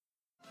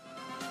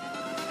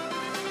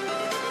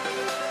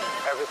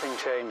nothing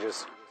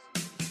changes.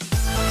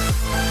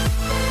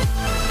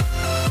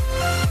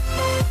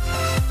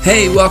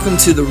 Hey, welcome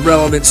to the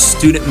Relevant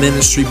Student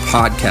Ministry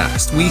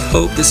Podcast. We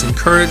hope this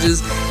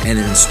encourages and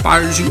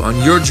inspires you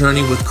on your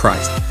journey with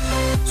Christ.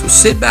 So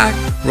sit back,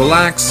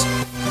 relax,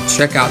 and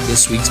check out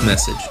this week's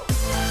message.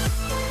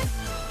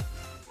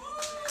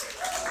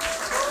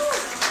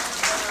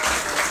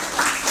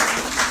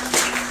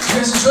 You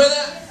guys enjoy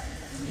that?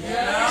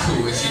 Yeah.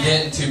 Cool. If you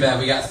didn't, too bad.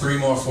 We got 3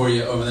 more for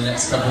you over the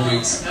next couple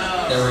weeks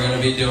that we're going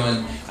to be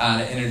doing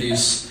to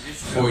introduce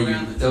for you.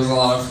 That was a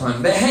lot of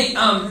fun. But hey,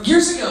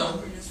 years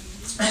ago,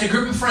 I had a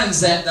group of friends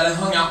that I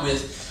hung out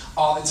with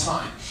all the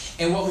time.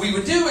 And what we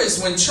would do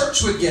is when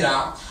church would get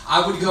out,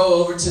 I would go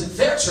over to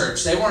their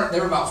church. They were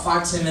about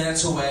 5-10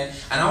 minutes away.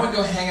 And I would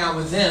go hang out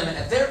with them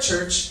at their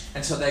church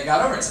until they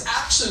got over. It's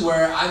actually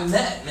where I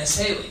met Miss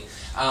Haley.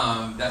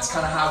 That's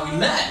kind of how we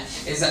met,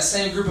 is that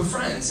same group of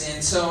friends.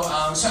 And so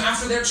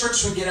after their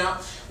church would get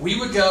out, we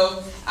would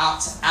go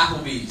out to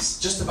Applebee's.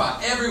 Just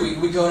about every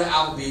week we'd go to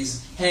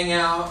Applebee's, hang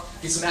out,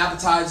 get some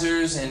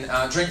appetizers, and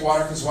drink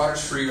water, because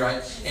water's free,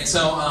 right? And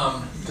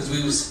so, because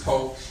we was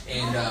poor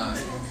and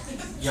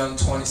young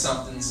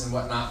 20-somethings and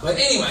whatnot. But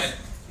anyway,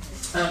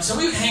 so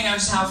we would hang out,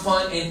 just have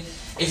fun. And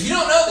if you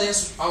don't know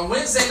this, on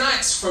Wednesday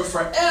nights for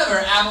forever,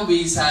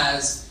 Applebee's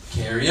has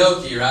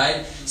karaoke,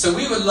 right? So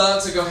we would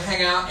love to go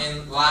hang out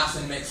and laugh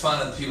and make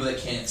fun of the people that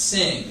can't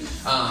sing.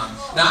 Now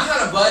I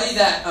had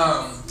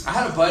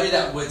a buddy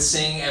that would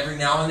sing every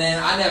now and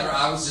then.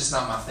 I was just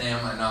not my thing.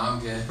 I'm like, no, I'm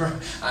good.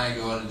 I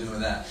ain't going to do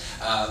that.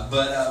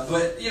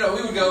 But you know,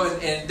 we would go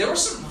and there were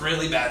some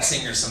really bad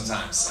singers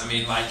sometimes. I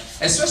mean, like,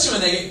 especially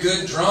when they get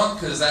good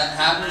drunk, because that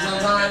happens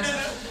sometimes.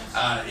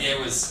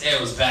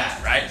 It was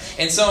bad, right?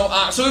 And so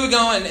we would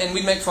go and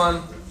we'd make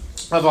fun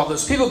of all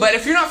those people. But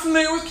if you're not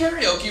familiar with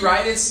karaoke,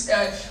 right, it's,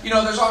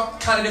 there's all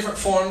kind of different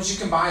forms. You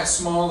can buy a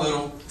small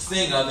little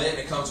thing of it, and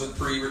it comes with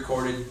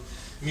pre-recorded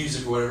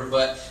music or whatever.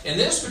 But in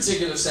this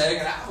particular setting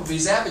at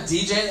Applebee's, they have a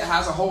DJ that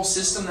has a whole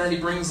system that he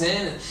brings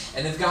in,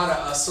 and they've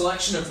got a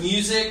selection of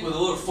music with a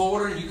little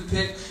folder, and you can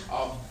pick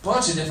a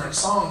bunch of different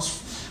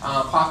songs,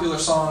 popular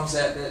songs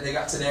that they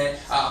got today.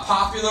 A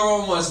popular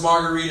one was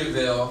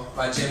Margaritaville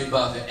by Jimmy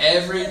Buffett.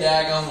 Every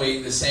daggone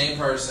week, the same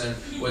person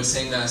would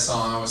sing that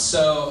song. I was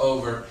so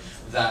over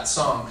that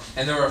song.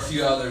 And there were a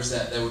few others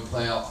that they would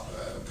play out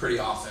pretty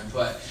often.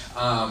 But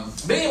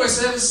anyway,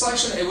 so they have a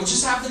selection. It would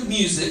just have the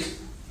music.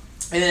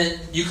 And then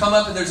you come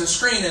up and there's a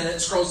screen and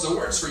it scrolls the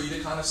words for you to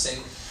kind of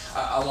sing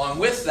along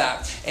with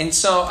that. And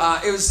so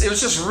it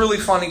was just really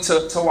funny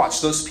to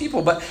watch those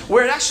people. But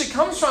where it actually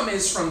comes from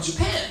is from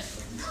Japan.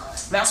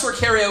 That's where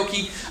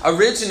karaoke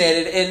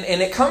originated.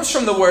 And it comes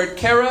from the word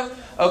kara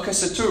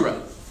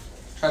okasatura.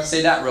 Try to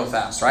say that real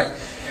fast, right?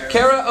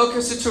 Kara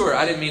okasatura.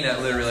 I didn't mean that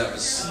literally. That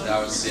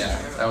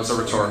was a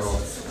rhetorical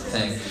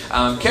thing.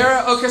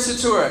 Kara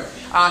okasatura.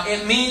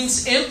 It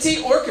means empty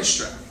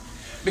orchestra.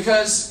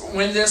 Because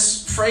when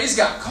this phrase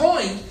got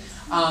coined,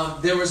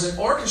 there was an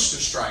orchestra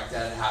strike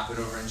that had happened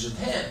over in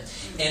Japan.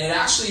 And it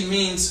actually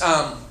means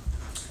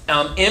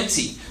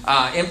empty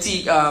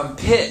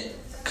pit.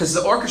 Because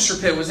the orchestra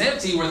pit was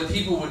empty where the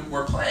people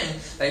were playing.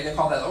 They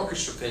called that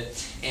orchestra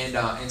pit.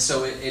 And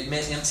so it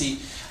meant empty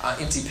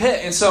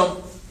pit. And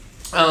so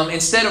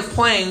instead of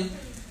playing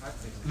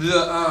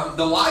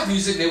the live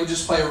music, they would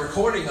just play a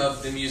recording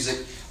of the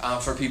music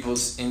for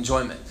people's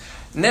enjoyment.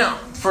 Now,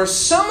 for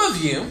some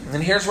of you,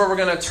 and here's where we're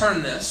going to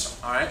turn this,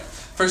 all right?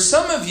 For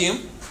some of you,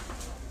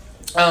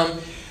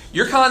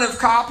 you're kind of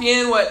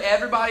copying what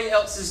everybody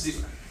else is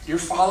doing. You're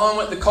following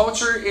what the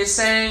culture is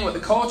saying, what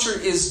the culture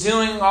is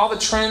doing, all the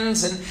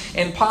trends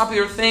and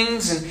popular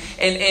things,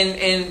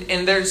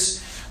 and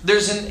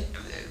there's an,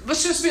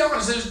 let's just be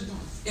honest, there's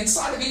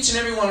inside of each and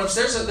every one of us,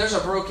 there's a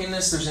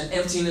brokenness, there's an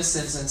emptiness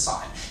that's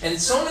inside. And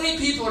so many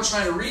people are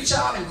trying to reach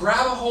out and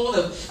grab a hold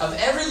of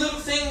every little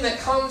thing that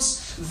comes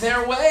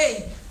their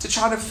way to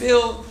try to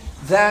fill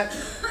that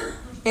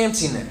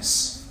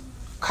emptiness.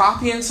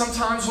 Copying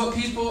sometimes what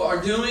people are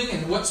doing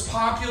and what's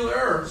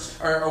popular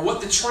or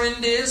what the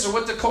trend is or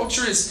what the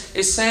culture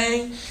is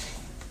saying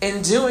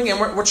and doing. And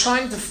we're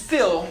trying to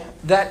fill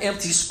that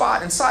empty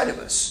spot inside of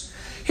us.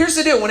 Here's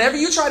the deal. Whenever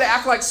you try to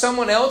act like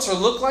someone else or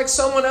look like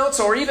someone else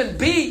or even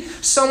be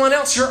someone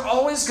else, you're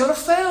always going to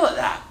fail at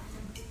that.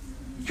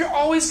 You're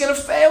always going to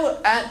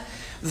fail at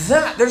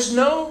that. There's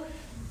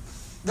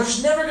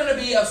never going to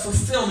be a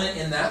fulfillment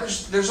in that.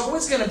 There's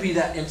always going to be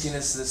that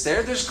emptiness that's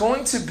there. There's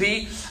going to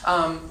be,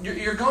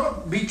 you're going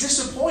to be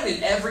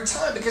disappointed every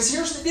time. Because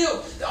here's the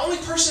deal. The only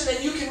person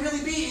that you can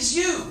really be is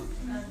you.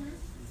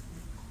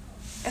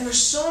 And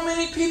there's so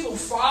many people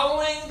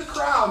following the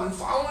crowd and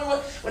following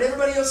what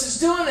everybody else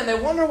is doing. And they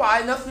wonder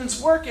why nothing's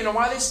working or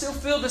why they still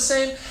feel the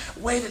same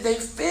way that they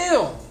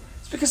feel.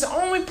 It's because the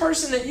only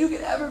person that you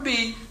could ever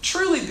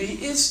truly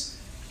be is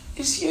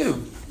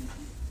you.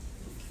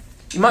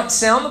 You might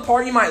sound the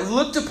part, you might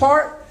look the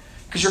part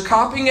because you're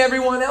copying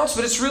everyone else,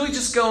 but it's really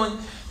just going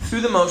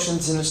through the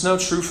motions and there's no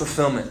true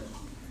fulfillment.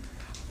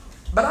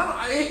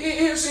 But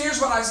here's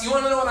what I see. You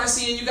want to know what I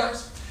see in you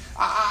guys?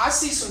 I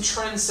see some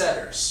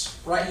trendsetters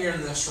right here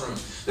in this room.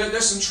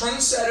 There's some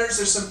trendsetters.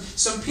 There's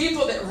some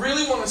people that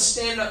really want to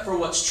stand up for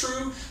what's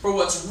true, for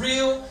what's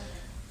real,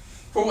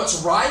 for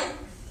what's right.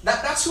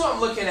 That's who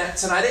I'm looking at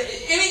tonight.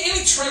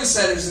 Any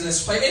trendsetters in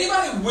this place?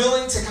 Anybody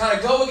willing to kind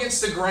of go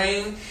against the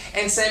grain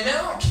and say, man,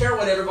 I don't care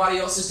what everybody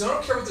else is doing. I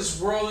don't care what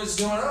this world is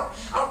doing. I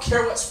don't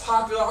care what's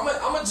popular. I'm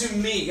going to do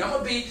me. I'm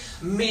going to be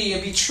me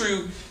and be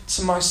true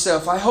to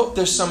myself. I hope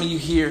there's some of you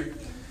here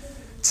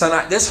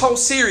tonight. This whole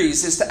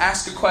series is to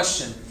ask a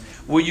question.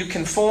 Will you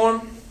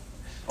conform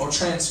or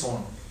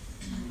transform?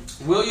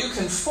 Will you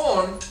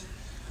conform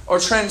or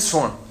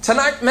transform?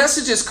 Tonight's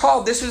message is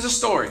called This Is a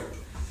Story.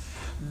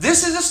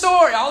 This is a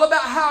story all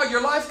about how your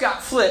life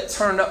got flipped,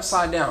 turned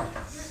upside down.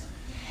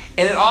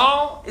 And it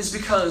all is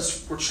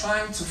because we're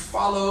trying to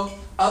follow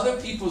other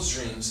people's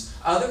dreams,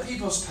 other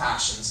people's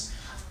passions,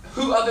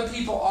 who other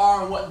people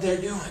are and what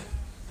they're doing.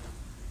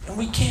 And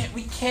we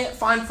can't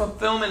find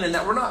fulfillment in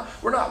that. We're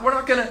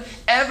not going to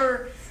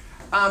ever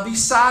be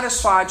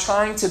satisfied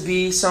trying to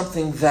be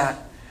something that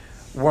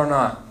we're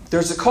not.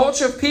 There's a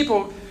culture of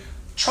people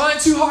trying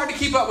too hard to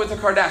keep up with the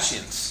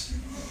Kardashians.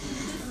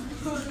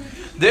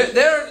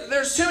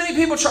 There's too many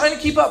people trying to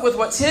keep up with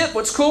what's hip,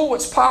 what's cool,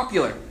 what's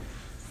popular.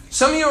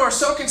 Some of you are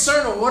so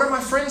concerned with what are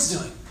my friends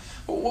doing?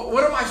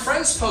 What are my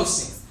friends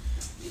posting?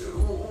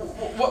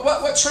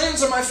 What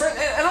trends are my friends?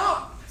 And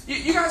all.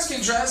 You guys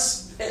can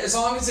dress as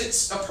long as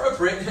it's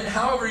appropriate,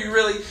 however you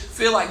really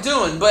feel like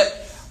doing. But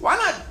why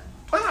not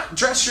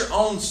dress your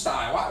own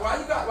style? Why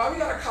we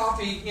got to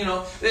copy?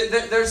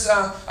 There's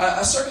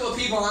a circle of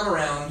people I'm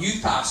around,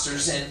 youth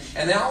pastors,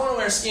 and they all want to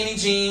wear skinny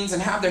jeans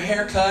and have their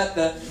hair cut,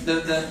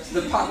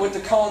 the pop with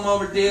the comb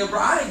over deal. Bro,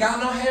 I ain't got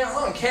no hair.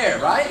 I don't care,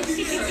 right?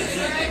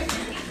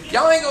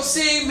 Y'all ain't gonna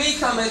see me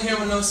come in here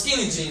with no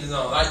skinny jeans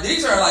on. Like,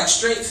 these are like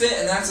straight fit,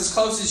 and that's as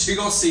close as you're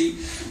gonna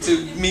see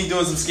to me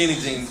doing some skinny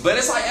jeans. But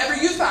it's like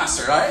every youth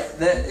pastor, right?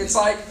 That it's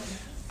like,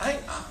 I'm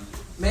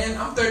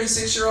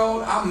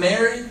 36-year-old. I'm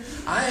married.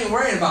 I ain't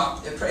worrying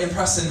about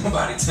impressing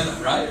nobody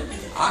tonight, right?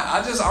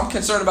 I'm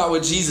concerned about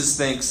what Jesus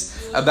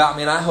thinks about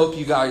me, and I hope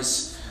you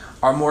guys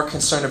are more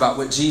concerned about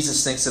what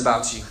Jesus thinks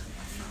about you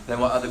than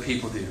what other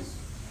people do.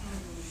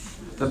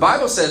 The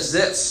Bible says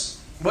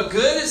this: what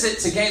good is it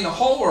to gain the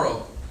whole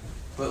world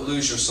but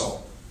lose your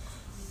soul?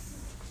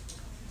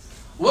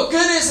 What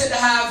good is it to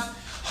have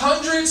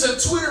hundreds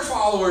of Twitter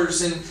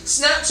followers and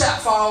Snapchat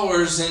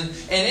followers and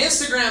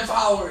Instagram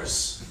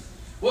followers?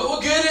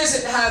 What good is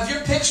it to have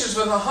your pictures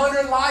with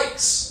 100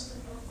 likes,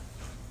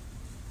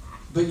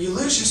 but you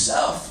lose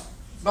yourself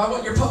by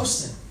what you're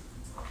posting?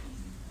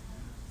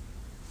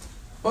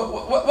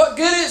 What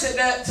good is it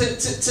that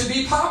to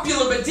be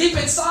popular, but deep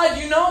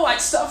inside you know like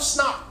stuff's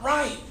not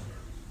right?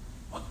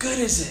 What good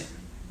is it?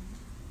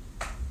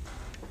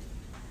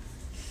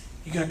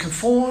 You're going to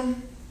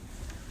conform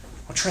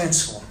or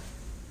transform?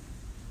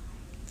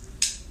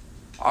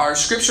 Our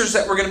scriptures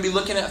that we're going to be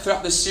looking at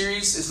throughout this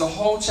series is the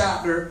whole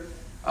chapter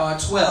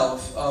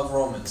 12 of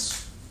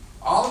Romans.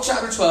 All of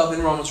chapter 12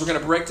 in Romans we're going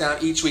to break down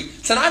each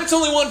week. Tonight it's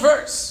only one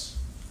verse.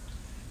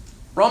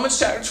 Romans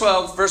chapter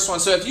 12 verse 1.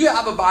 So if you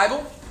have a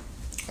Bible,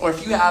 or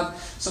if you have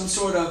some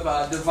sort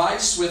of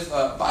device with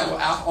a Bible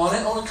app on it,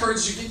 I'll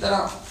encourage you to get that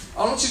out.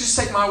 I don't want you to just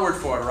take my word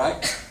for it,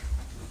 right?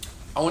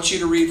 I want you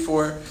to read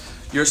for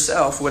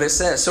yourself what it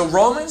says. So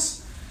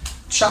Romans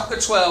chapter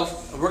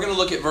 12, we're going to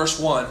look at verse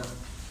 1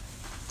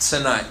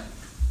 tonight.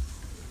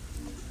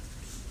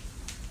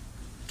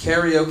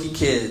 Karaoke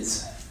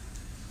kids.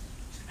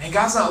 Man,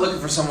 God's not looking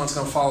for someone that's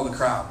going to follow the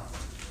crowd.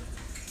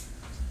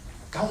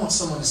 God wants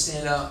someone to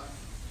stand up,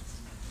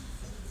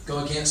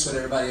 go against what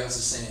everybody else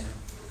is saying.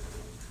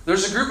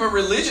 There's a group of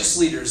religious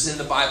leaders in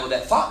the Bible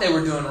that thought they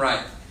were doing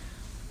right.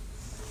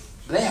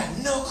 But they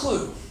had no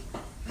clue.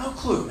 No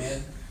clue,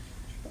 man.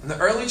 And the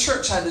early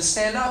church had to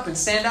stand up and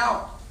stand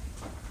out.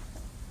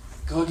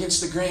 Go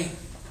against the grain.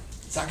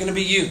 It's not going to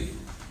be you.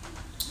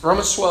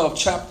 Romans 12,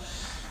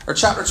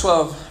 chapter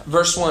 12,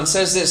 verse 1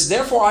 says this: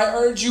 Therefore I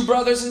urge you,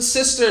 brothers and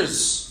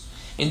sisters,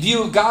 in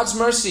view of God's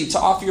mercy, to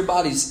offer your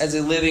bodies as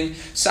a living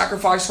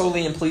sacrifice,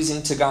 holy and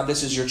pleasing to God.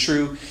 This is your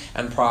true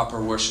and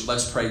proper worship.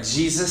 Let's pray.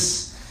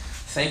 Jesus,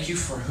 thank you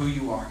for who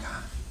you are,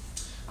 God.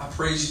 I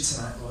praise you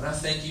tonight, Lord. I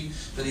thank you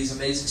for these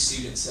amazing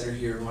students that are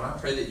here, Lord. I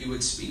pray that you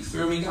would speak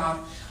through me, God.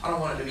 I don't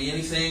want it to be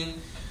anything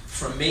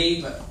from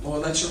me, but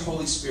Lord, let your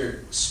Holy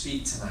Spirit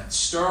speak tonight.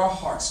 Stir our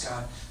hearts,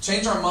 God.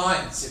 Change our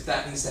minds if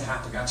that needs to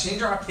happen, God.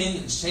 Change our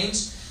opinions.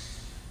 Change,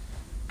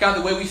 God,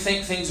 the way we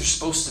think things are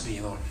supposed to be,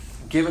 Lord.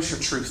 Give us your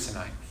truth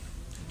tonight.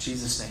 In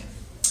Jesus' name,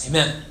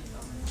 amen.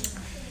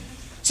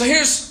 So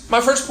here's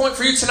my first point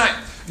for you tonight.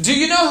 Do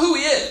you know who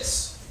he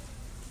is?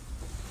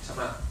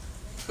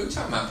 Who are you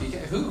talking about, PK?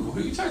 Who are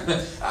you talking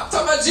about? I'm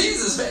talking about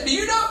Jesus, man. Do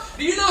you know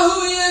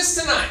who he is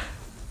tonight?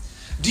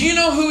 Do you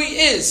know who he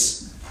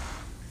is?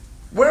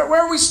 Where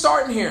are we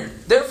starting here?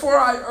 Therefore,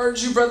 I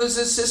urge you, brothers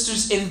and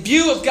sisters, in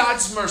view of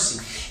God's mercy,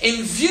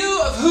 in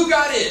view of who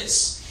God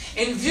is,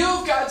 in view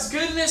of God's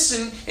goodness,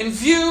 and in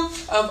view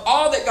of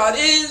all that God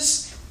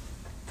is,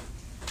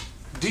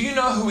 do you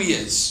know who he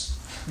is?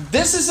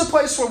 this is the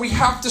place where we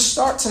have to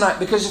start tonight,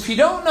 because if you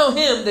don't know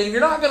Him, then you're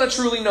not going to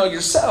truly know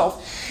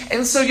yourself.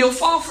 And so you'll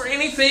fall for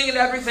anything and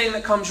everything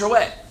that comes your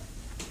way.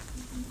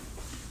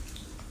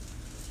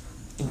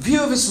 In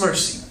view of His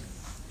mercy,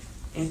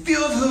 in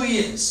view of who He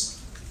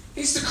is,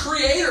 He's the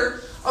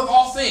creator of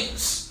all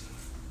things.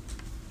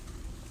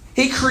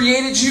 He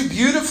created you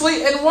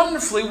beautifully and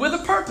wonderfully with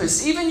a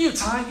purpose. Even you,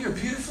 Ty, you're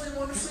beautifully and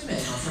wonderfully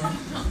made,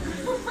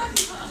 my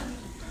friend.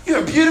 You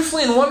are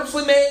beautifully and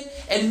wonderfully made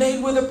and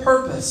made with a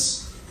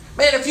purpose.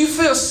 Man, if you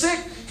feel sick,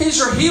 He's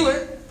your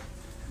healer.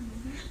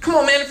 Come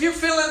on, man, if you're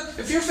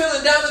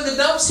feeling down in the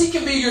dumps, He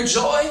can be your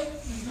joy.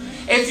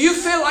 If you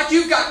feel like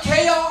you've got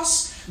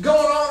chaos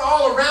going on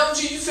all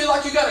around you, you feel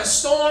like you got a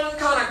storm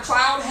kind of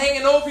cloud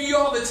hanging over you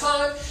all the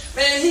time,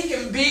 man, He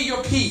can be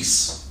your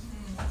peace.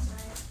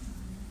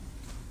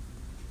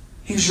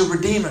 He's your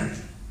Redeemer.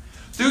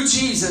 Through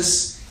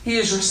Jesus, He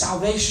is your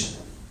salvation.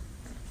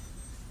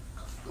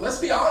 Let's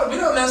be honest, we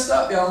done messed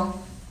up, y'all.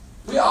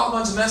 We all a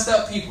bunch of messed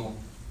up people.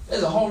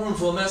 There's a whole room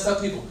full of messed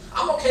up people.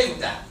 I'm okay with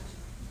that.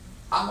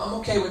 I'm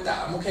okay with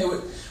that. I'm okay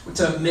with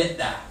to admit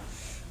that.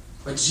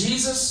 But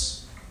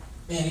Jesus,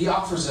 man, He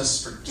offers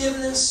us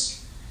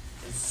forgiveness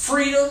and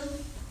freedom,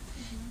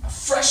 a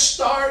fresh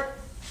start.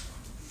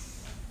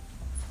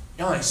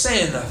 Y'all ain't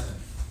saying nothing.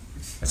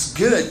 That's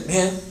good,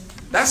 man.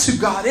 That's who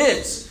God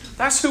is.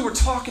 That's who we're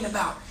talking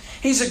about.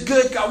 He's a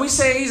good God. We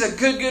say He's a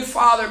good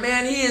Father.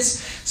 Man, He is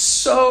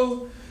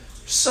so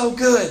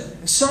good.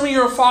 And some of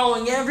you are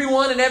following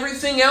everyone and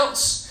everything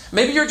else.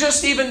 Maybe you're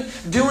just even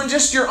doing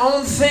just your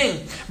own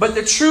thing. But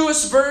the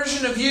truest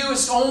version of you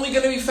is only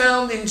going to be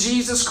found in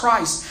Jesus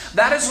Christ.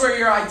 That is where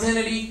your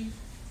identity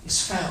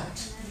is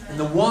found. And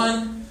the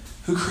one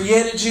who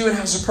created you and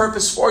has a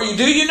purpose for you.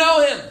 Do you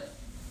know Him?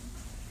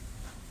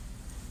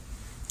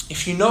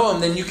 If you know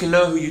Him, then you can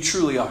know who you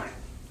truly are.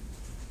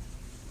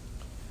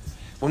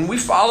 When we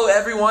follow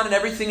everyone and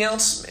everything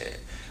else,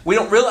 we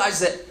don't realize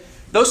that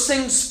those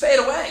things fade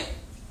away.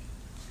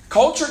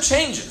 Culture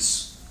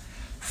changes.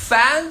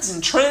 Fads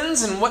and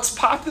trends and what's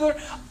popular,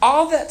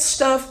 all that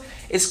stuff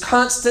is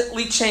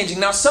constantly changing.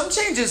 Now, some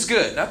change is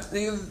good.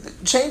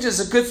 Change is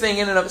a good thing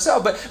in and of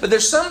itself, but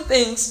there's some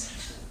things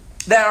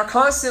that are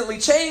constantly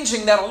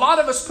changing that a lot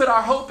of us put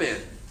our hope in.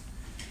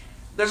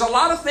 There's a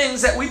lot of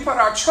things that we put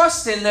our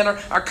trust in that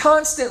are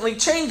constantly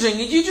changing.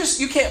 And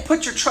you can't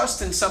put your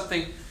trust in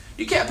something.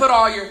 You can't put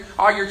all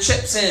your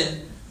chips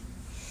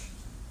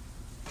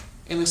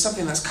into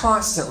something that's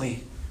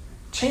constantly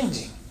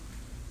changing.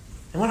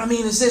 And what I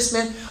mean is this,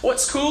 man.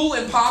 What's cool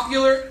and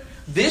popular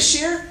this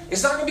year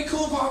is not going to be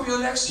cool and popular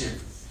next year.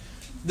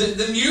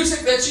 The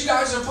music that you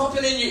guys are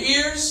pumping in your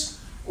ears,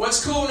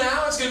 what's cool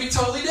now is going to be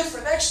totally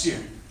different next year.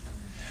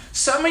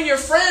 Some of your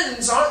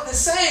friends aren't the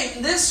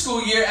same this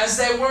school year as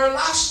they were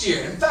last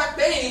year. In fact,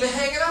 they ain't even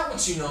hanging out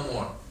with you no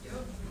more.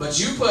 But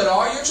you put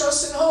all your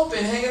trust and hope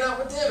in hanging out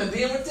with them and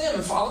being with them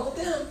and following with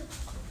them.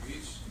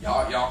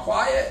 Y'all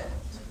quiet?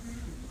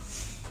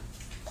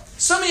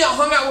 Some of y'all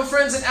hung out with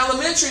friends in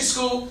elementary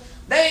school.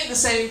 They ain't the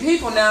same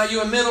people now.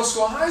 You in middle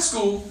school, high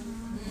school.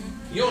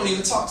 You don't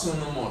even talk to them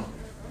no more.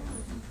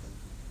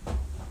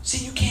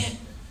 See, you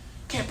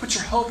can't put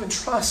your hope and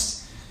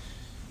trust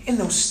in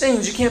those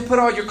things. You can't put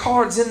all your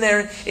cards in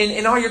there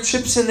and all your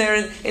chips in there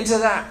and into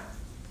that.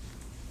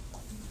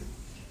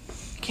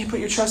 You can't put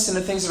your trust in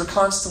the things that are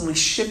constantly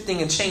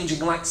shifting and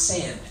changing like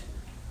sand.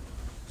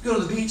 You go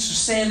to the beach, there's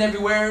sand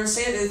everywhere.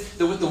 Sand is,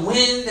 with the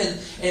wind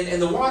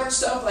and the water and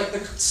stuff, like the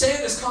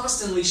sand is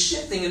constantly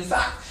shifting. In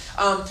fact,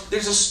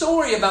 there's a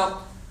story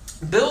about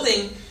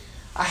building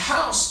a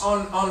house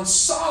on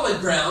solid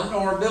ground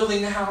or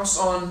building a house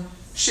on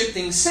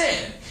shifting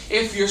sand.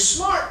 If you're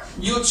smart,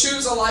 you'll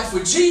choose a life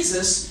with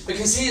Jesus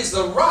because He is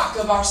the rock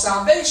of our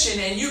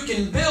salvation, and you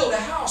can build a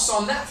house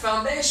on that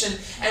foundation.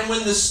 And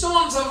when the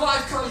storms of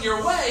life come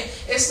your way,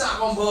 it's not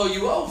going to blow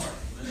you over.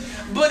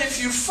 But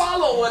if you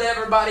follow what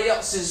everybody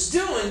else is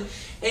doing,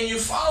 and you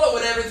follow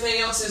what everything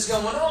else is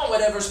going on,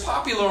 whatever's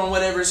popular and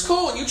whatever's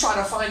cool, and you try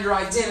to find your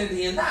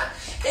identity in that,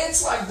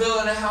 it's like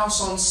building a house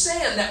on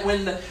sand that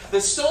when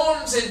the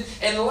storms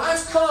and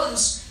life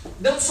comes,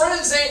 them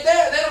friends ain't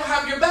there. They don't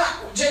have your back.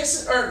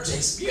 Jason,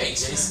 you ain't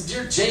Jason.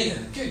 You're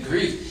Jaden. Good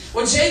grief.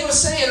 What Jade was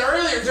saying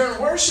earlier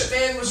during worship,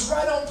 man, was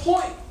right on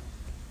point.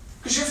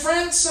 Because your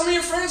friends, some of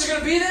your friends are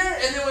going to be there,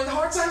 and then when the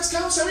hard times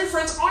come, some of your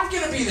friends aren't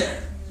going to be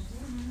there.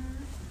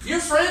 Your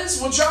friends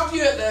will drop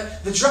you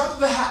at the drop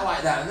of a hat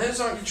like that, and those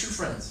aren't your true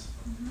friends.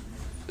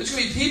 There's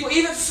going to be people,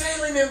 even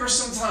family members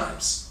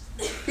sometimes,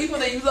 people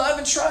that you love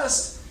and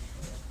trust,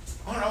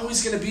 aren't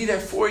always going to be there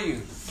for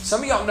you.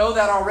 Some of y'all know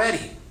that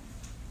already.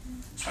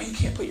 That's why you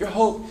can't put your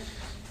hope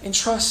and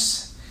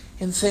trust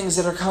in things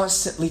that are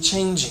constantly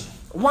changing.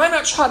 Why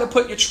not try to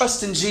put your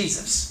trust in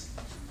Jesus?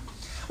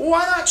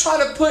 Why not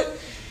try to put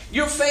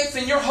your faith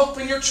and your hope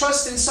and your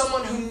trust in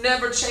someone who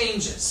never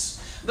changes?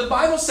 The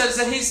Bible says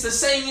that He's the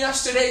same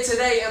yesterday,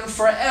 today, and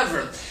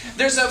forever.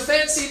 There's a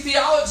fancy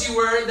theology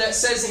word that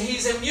says that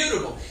He's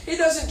immutable. He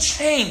doesn't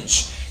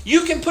change.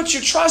 You can put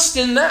your trust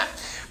in that.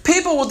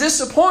 People will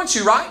disappoint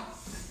you, right?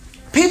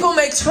 People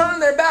may turn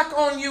their back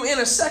on you in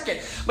a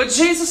second, but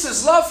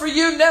Jesus' love for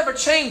you never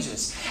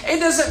changes. It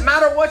doesn't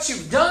matter what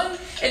you've done.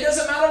 It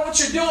doesn't matter what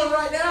you're doing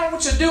right now or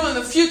what you're doing in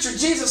the future.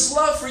 Jesus'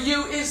 love for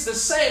you is the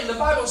same. The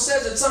Bible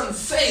says it's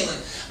unfailing.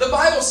 The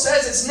Bible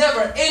says it's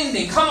never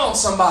ending. Come on,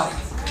 somebody.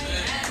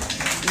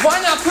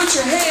 Why not put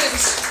your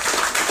hands,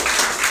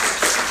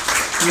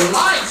 your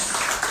life,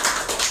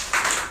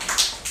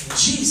 in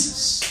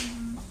Jesus?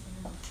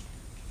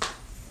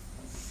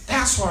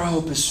 That's where our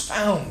hope is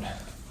found.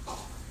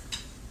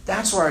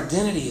 That's where our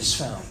identity is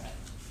found.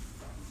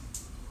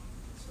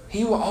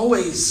 He will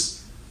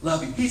always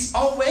love you. He's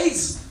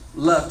always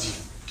loved you.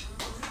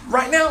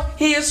 Right now,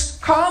 He is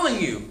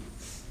calling you.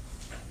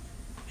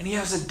 And He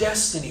has a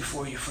destiny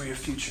for you for your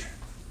future.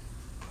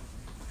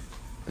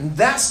 And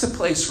that's the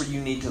place where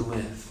you need to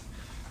live.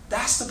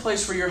 That's the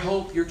place where your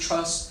hope, your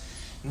trust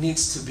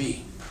needs to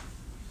be.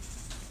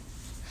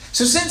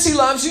 So since He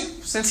loves you,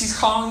 since He's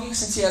calling you,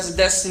 since He has a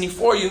destiny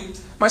for you,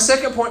 my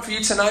second point for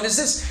you tonight is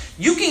this.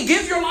 You can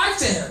give your life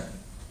to Him.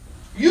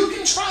 You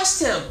can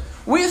trust Him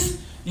with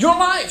your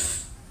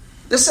life.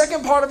 The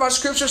second part of our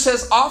scripture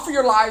says, offer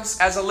your lives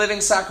as a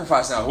living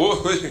sacrifice. Now,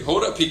 hold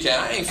up, PK.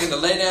 I ain't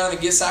finna lay down and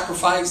get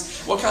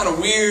sacrificed. What kind of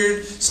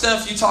weird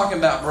stuff you talking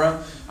about,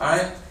 bro?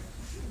 Alright?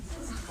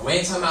 We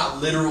ain't talking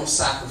about literal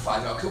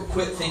sacrifice. Y'all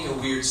quit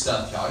thinking weird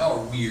stuff, y'all. Y'all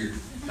are weird.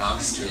 No, I'm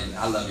just kidding.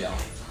 I love y'all.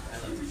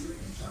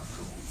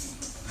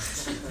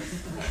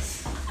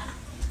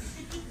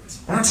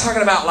 We're not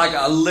talking about like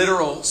a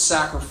literal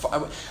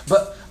sacrifice.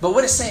 But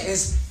what it's saying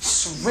is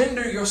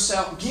surrender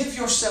yourself. Give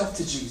yourself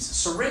to Jesus.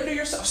 Surrender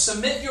yourself.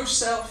 Submit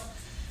yourself.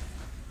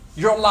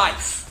 Your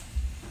life.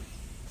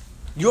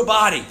 Your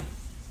body.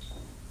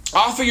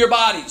 Offer your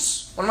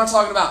bodies. What am I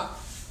talking about?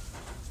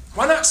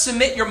 Why not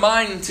submit your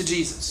mind to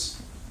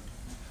Jesus?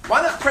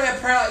 Why not pray a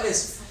prayer like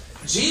this?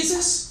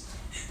 Jesus,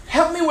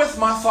 help me with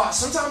my thoughts.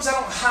 Sometimes I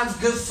don't have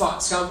good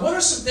thoughts. God, what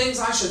are some things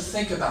I should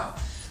think about?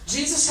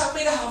 Jesus, help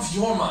me to have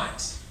your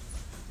mind.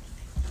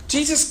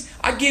 Jesus,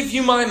 I give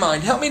you my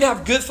mind. Help me to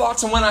have good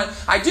thoughts. And when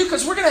I do,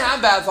 because we're going to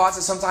have bad thoughts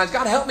and sometimes,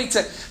 God, help me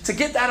to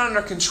get that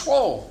under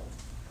control.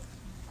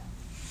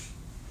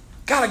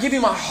 God, I give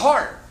you my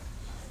heart.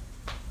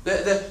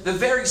 The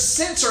very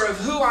center of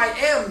who I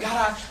am.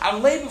 God, I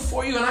lay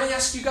before you and I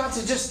ask you, God,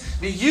 to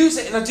use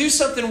it and to do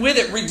something with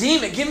it.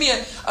 Redeem it. Give me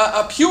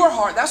a pure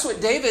heart. That's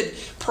what David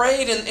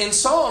prayed in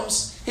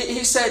Psalms.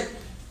 He said,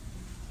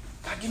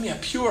 God, give me a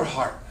pure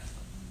heart.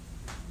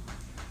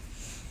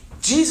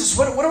 Jesus,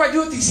 what do I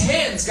do with these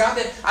hands,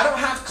 God? I don't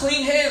have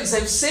clean hands.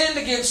 They've sinned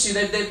against you.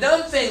 They've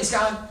done things,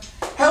 God.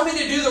 Help me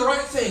to do the right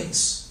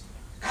things.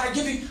 God, I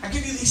give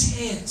you these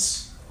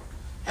hands.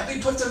 Help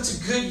me put them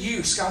to good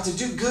use, God, to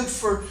do good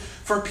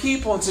for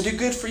people and to do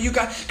good for you,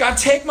 God. God,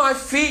 take my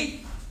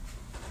feet.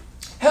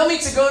 Help me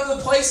to go to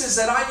the places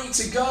that I need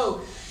to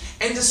go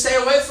and to stay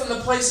away from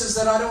the places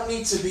that I don't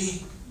need to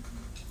be.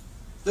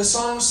 The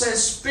song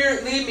says,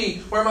 Spirit, lead me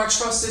where my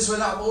trust is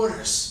without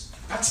borders.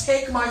 God,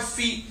 take my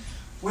feet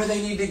where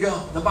they need to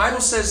go. The Bible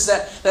says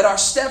that our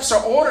steps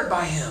are ordered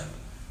by Him,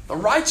 the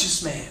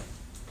righteous man.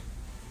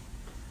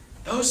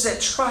 Those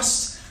that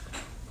trust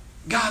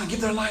God and give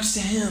their lives to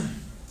Him.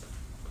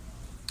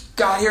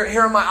 God,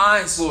 here are my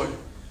eyes, Lord.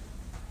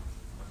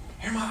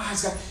 Here are my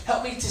eyes, God.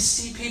 Help me to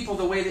see people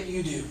the way that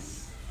you do.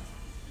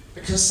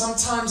 Because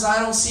sometimes I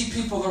don't see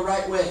people the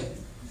right way.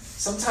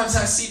 Sometimes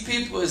I see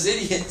people as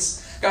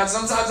idiots. God,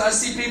 sometimes I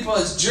see people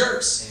as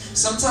jerks.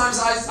 Sometimes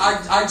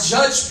I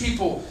judge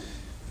people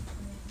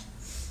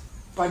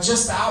by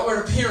just the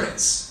outward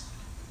appearance.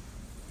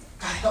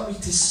 God, help me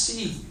to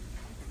see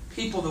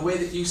people the way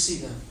that you see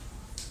them.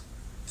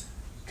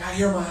 God,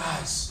 hear my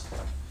eyes.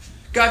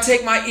 God,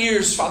 take my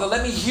ears, Father.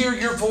 Let me hear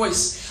your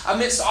voice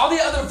amidst all the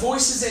other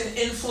voices and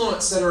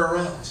influence that are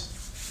around.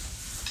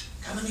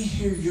 God, let me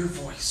hear your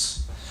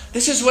voice.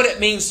 This is what it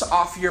means to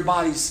offer your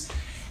bodies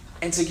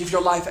and to give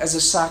your life as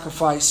a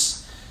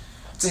sacrifice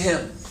to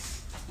Him.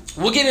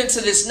 We'll get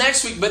into this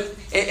next week, but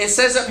it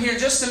says up here in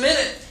just a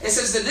minute, it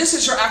says that this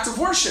is your act of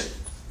worship.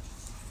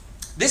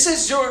 This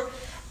is your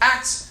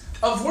act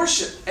of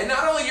worship. And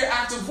not only your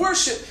act of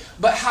worship,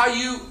 but how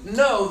you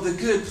know the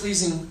good,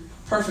 pleasing,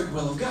 perfect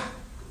will of God.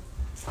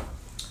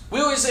 We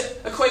always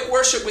equate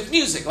worship with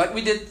music, like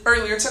we did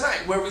earlier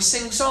tonight, where we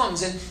sing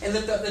songs and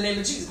lift up the name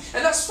of Jesus.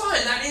 And that's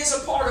fine. That is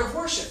a part of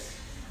worship.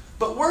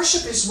 But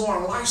worship is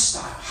more a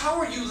lifestyle. How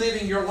are you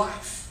living your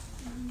life?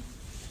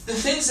 The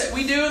things that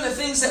we do and the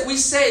things that we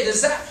say,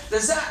 does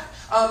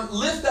that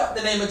lift up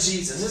the name of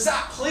Jesus? Is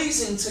that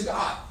pleasing to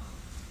God?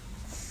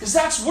 Because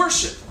that's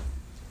worship.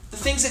 The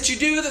things that you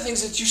do, the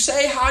things that you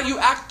say, how you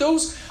act,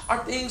 those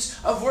are things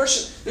of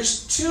worship.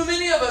 There's too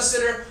many of us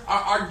that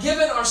are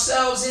giving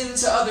ourselves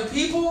into other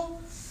people,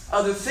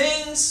 other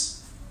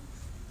things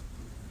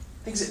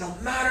that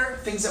don't matter,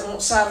 things that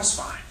won't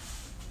satisfy.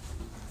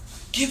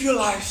 Give your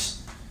life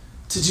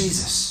to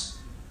Jesus.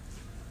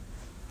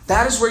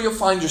 That is where you'll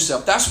find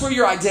yourself. That's where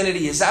your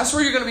identity is. That's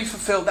where you're going to be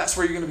fulfilled. That's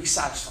where you're going to be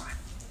satisfied.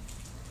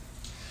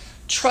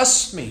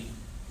 Trust me.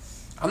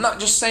 I'm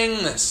not just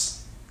saying this.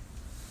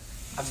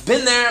 I've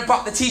been there and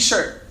bought the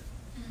t-shirt.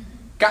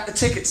 Got the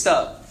ticket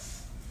stub.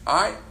 All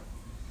right?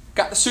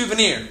 Got the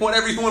souvenir.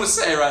 Whatever you want to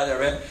say right there,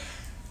 man.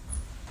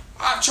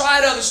 I've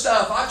tried other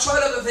stuff. I've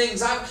tried other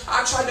things.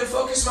 I've tried to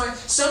focus my...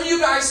 Some of you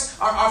guys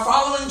are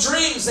following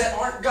dreams that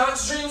aren't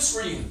God's dreams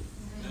for you.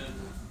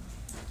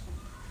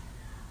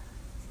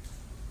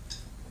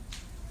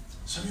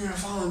 Some of you are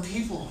following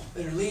people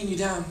that are leading you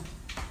down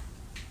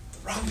the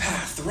wrong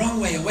path, the wrong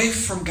way, away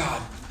from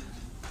God.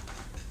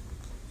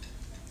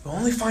 You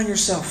only find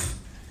yourself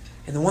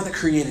in the one that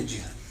created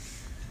you.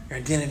 Your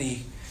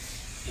identity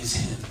is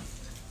Him.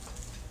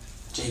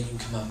 Jay, you can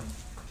come up.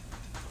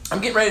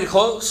 I'm getting ready to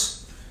close.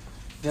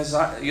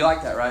 You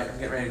like that, right? I'm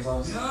getting ready to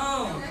close.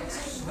 No.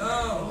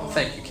 Oh,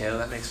 thank you, Kayla.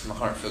 That makes my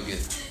heart feel good.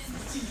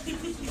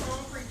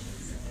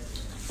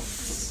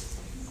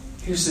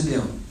 Here's the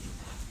deal.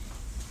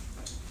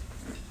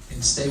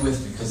 And stay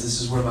with me, because this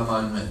is where my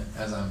mind went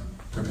as I'm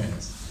preparing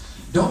this.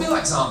 Don't be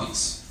like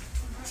zombies.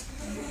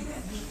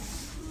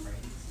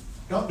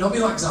 Don't be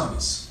like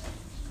zombies.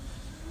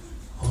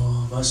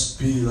 Oh, must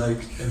be like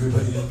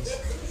everybody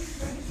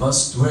else.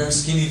 Must wear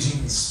skinny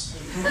jeans.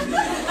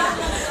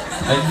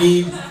 I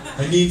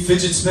need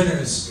fidget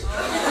spinners.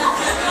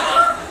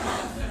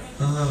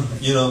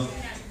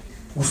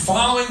 We're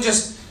following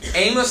just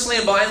aimlessly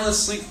and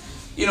mindlessly,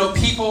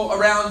 people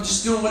around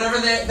just doing whatever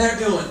they're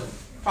doing.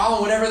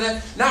 Following whatever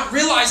they're... Not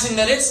realizing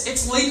that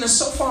it's leading us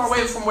so far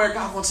away from where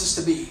God wants us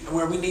to be and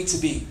where we need to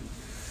be.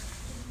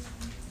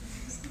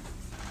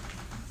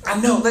 I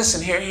know,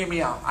 listen, hear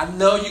me out. I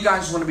know you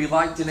guys want to be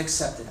liked and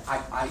accepted.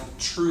 I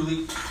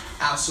truly,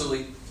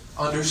 absolutely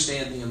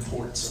understand the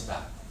importance of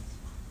that.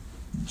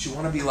 But you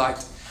want to be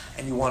liked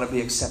and you want to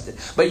be accepted.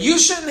 But you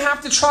shouldn't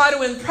have to try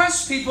to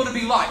impress people to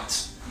be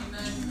liked.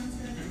 Amen.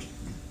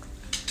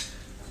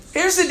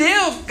 Here's the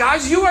deal,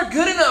 guys. You are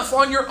good enough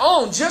on your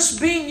own, just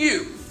being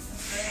you.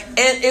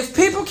 And if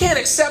people can't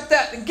accept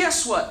that, then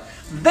guess what?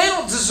 They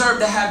don't deserve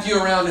to have you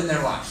around in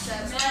their life.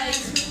 That's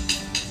right.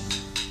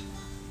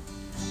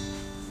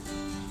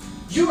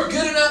 You are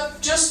good enough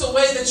just the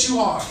way that you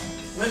are.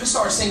 Let me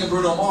start singing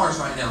Bruno Mars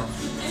right now.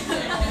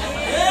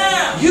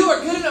 Yeah. You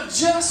are good enough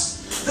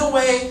just the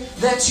way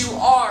that you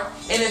are.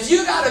 And if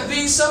you got to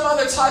be some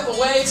other type of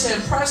way to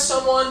impress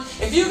someone,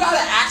 if you got to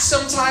act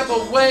some type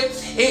of way,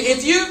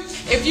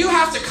 if you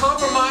have to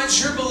compromise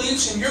your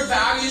beliefs and your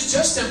values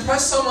just to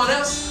impress someone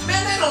else,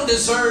 man, they don't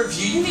deserve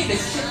you. You need to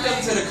kick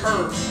them to the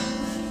curb.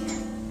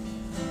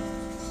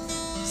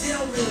 They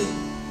don't really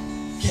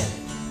get it.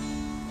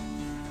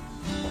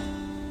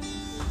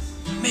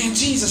 Man,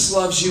 Jesus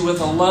loves you with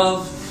a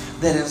love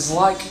that is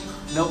like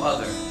no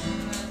other.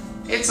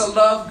 It's a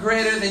love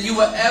greater than you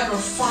will ever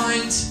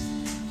find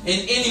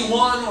in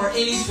anyone or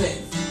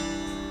anything.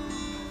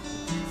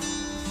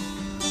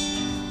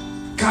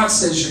 God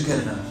says you're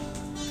good enough.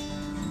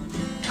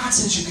 God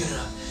says you're good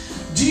enough.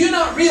 Do you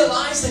not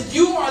realize that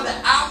you are the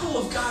apple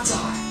of God's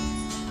eye?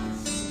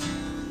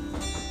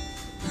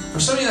 For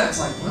some of you, that's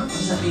like, what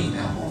does that mean,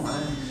 apple?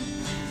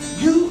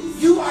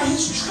 You are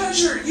His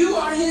treasure. You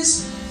are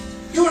His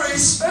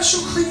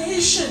special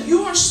creation.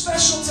 You are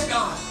special to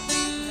God.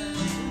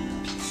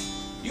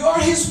 You are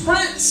His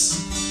prince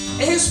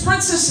and His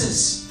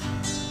princesses.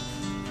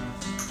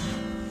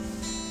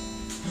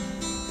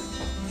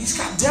 He's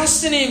got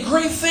destiny and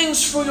great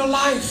things for your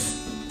life.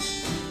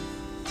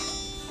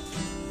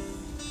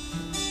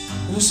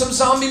 There's some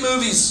zombie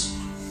movies.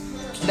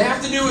 They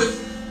have to do with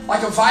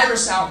like a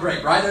virus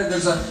outbreak, right?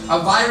 There's a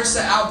virus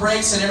that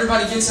outbreaks and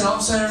everybody gets it. All of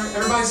a sudden,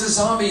 everybody's a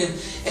zombie.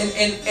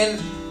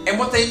 And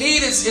what they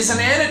need is an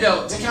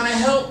antidote to kind of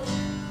help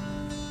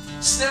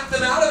snap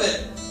them out of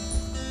it.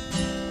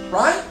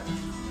 Right?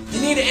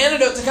 You need an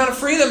antidote to kind of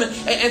free them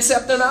and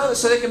snap them out of it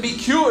so they can be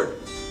cured.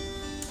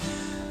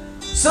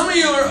 Some of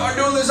you are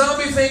doing the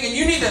zombie thing and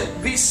you need to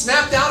be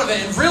snapped out of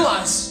it and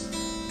realize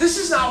this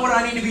is not what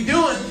I need to be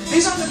doing.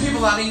 These aren't the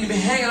people I need to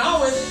be hanging out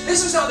with.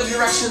 This is not the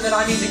direction that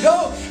I need to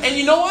go. And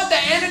you know what? The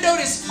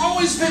antidote has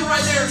always been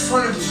right there in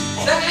front of you.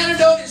 That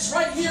antidote is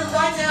right here,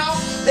 right now.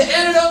 The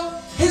antidote,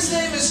 His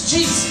name is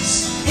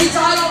Jesus. He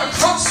died on a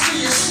cross for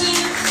your sin.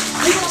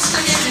 He wants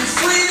to give you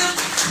freedom.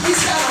 He's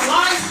got a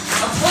life,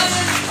 a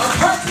plan, a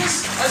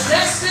purpose, a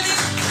destiny.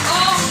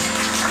 All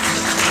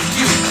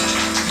you.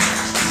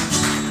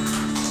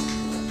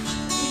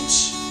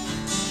 Each,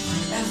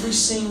 every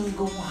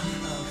single one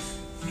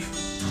of you.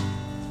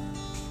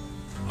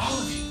 All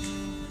of you.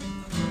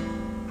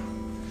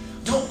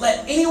 Don't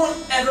let anyone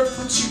ever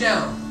put you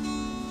down.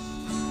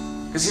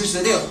 Because here's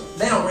the deal.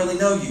 They don't really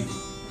know you.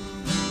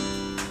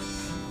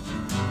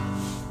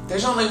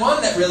 There's only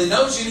one that really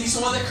knows you, and He's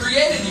the one that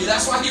created you.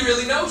 That's why He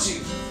really knows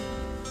you.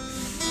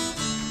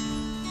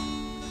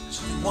 There's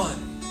only one.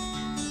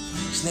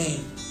 His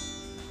name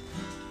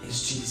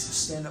is Jesus.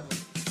 Stand up with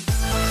me.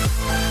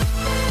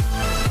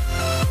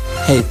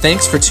 Hey,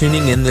 thanks for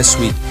tuning in this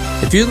week.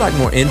 If you'd like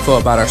more info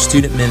about our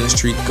student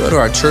ministry, go to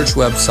our church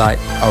website,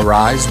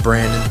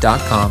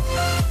 arisebrandon.com,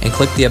 and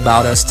click the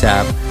About Us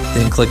tab,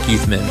 then click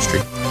Youth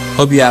Ministry.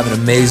 Hope you have an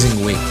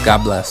amazing week.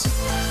 God bless.